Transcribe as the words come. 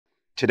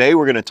Today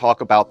we're going to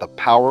talk about the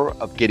power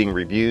of getting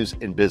reviews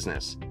in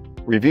business.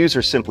 Reviews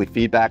are simply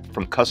feedback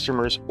from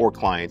customers or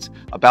clients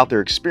about their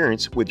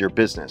experience with your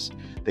business.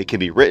 They can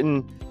be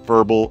written,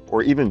 verbal,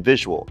 or even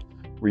visual.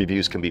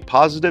 Reviews can be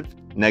positive,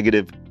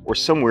 negative, or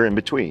somewhere in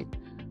between.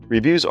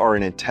 Reviews are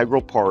an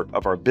integral part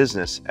of our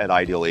business at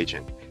Ideal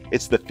Agent.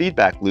 It's the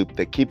feedback loop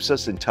that keeps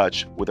us in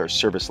touch with our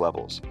service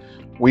levels.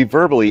 We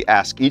verbally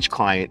ask each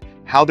client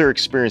how their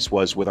experience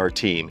was with our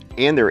team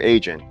and their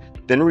agent,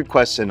 then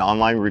request an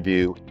online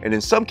review, and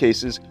in some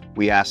cases,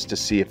 we ask to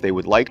see if they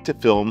would like to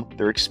film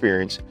their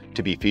experience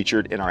to be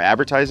featured in our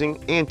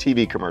advertising and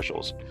TV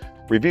commercials.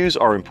 Reviews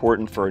are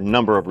important for a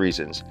number of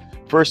reasons.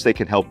 First, they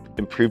can help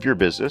improve your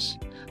business.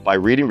 By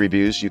reading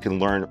reviews, you can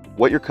learn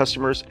what your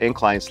customers and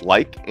clients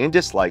like and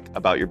dislike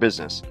about your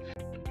business.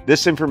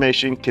 This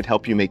information can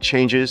help you make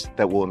changes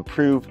that will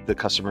improve the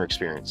customer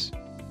experience.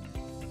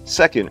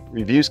 Second,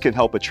 reviews can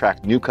help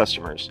attract new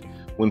customers.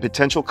 When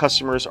potential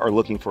customers are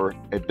looking for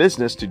a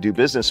business to do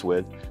business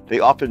with,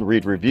 they often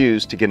read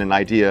reviews to get an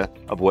idea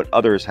of what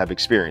others have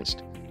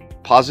experienced.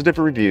 Positive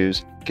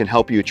reviews can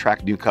help you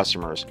attract new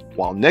customers,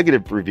 while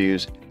negative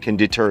reviews can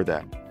deter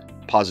them.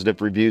 Positive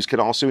reviews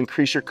can also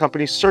increase your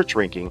company's search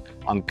ranking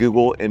on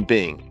Google and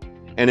Bing.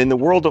 And in the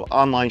world of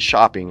online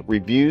shopping,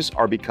 reviews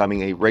are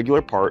becoming a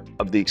regular part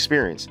of the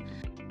experience,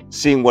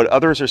 seeing what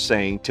others are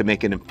saying to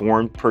make an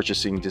informed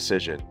purchasing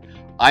decision.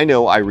 I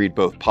know I read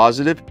both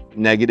positive,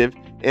 negative,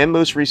 and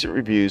most recent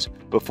reviews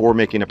before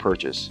making a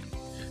purchase.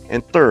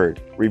 And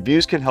third,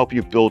 reviews can help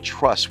you build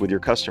trust with your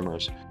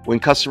customers. When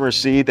customers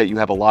see that you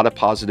have a lot of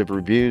positive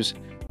reviews,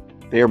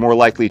 they are more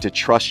likely to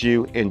trust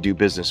you and do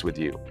business with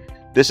you.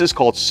 This is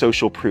called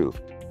social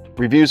proof.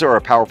 Reviews are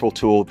a powerful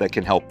tool that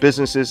can help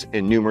businesses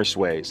in numerous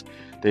ways.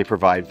 They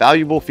provide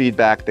valuable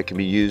feedback that can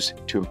be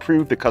used to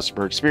improve the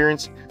customer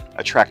experience,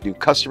 attract new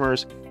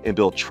customers, and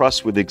build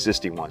trust with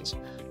existing ones.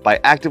 By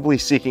actively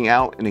seeking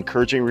out and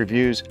encouraging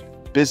reviews,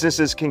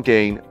 businesses can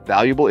gain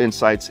valuable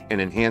insights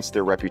and enhance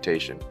their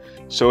reputation.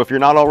 So if you're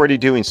not already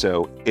doing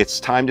so,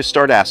 it's time to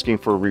start asking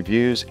for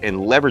reviews and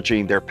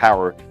leveraging their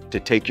power to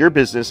take your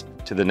business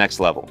to the next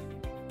level.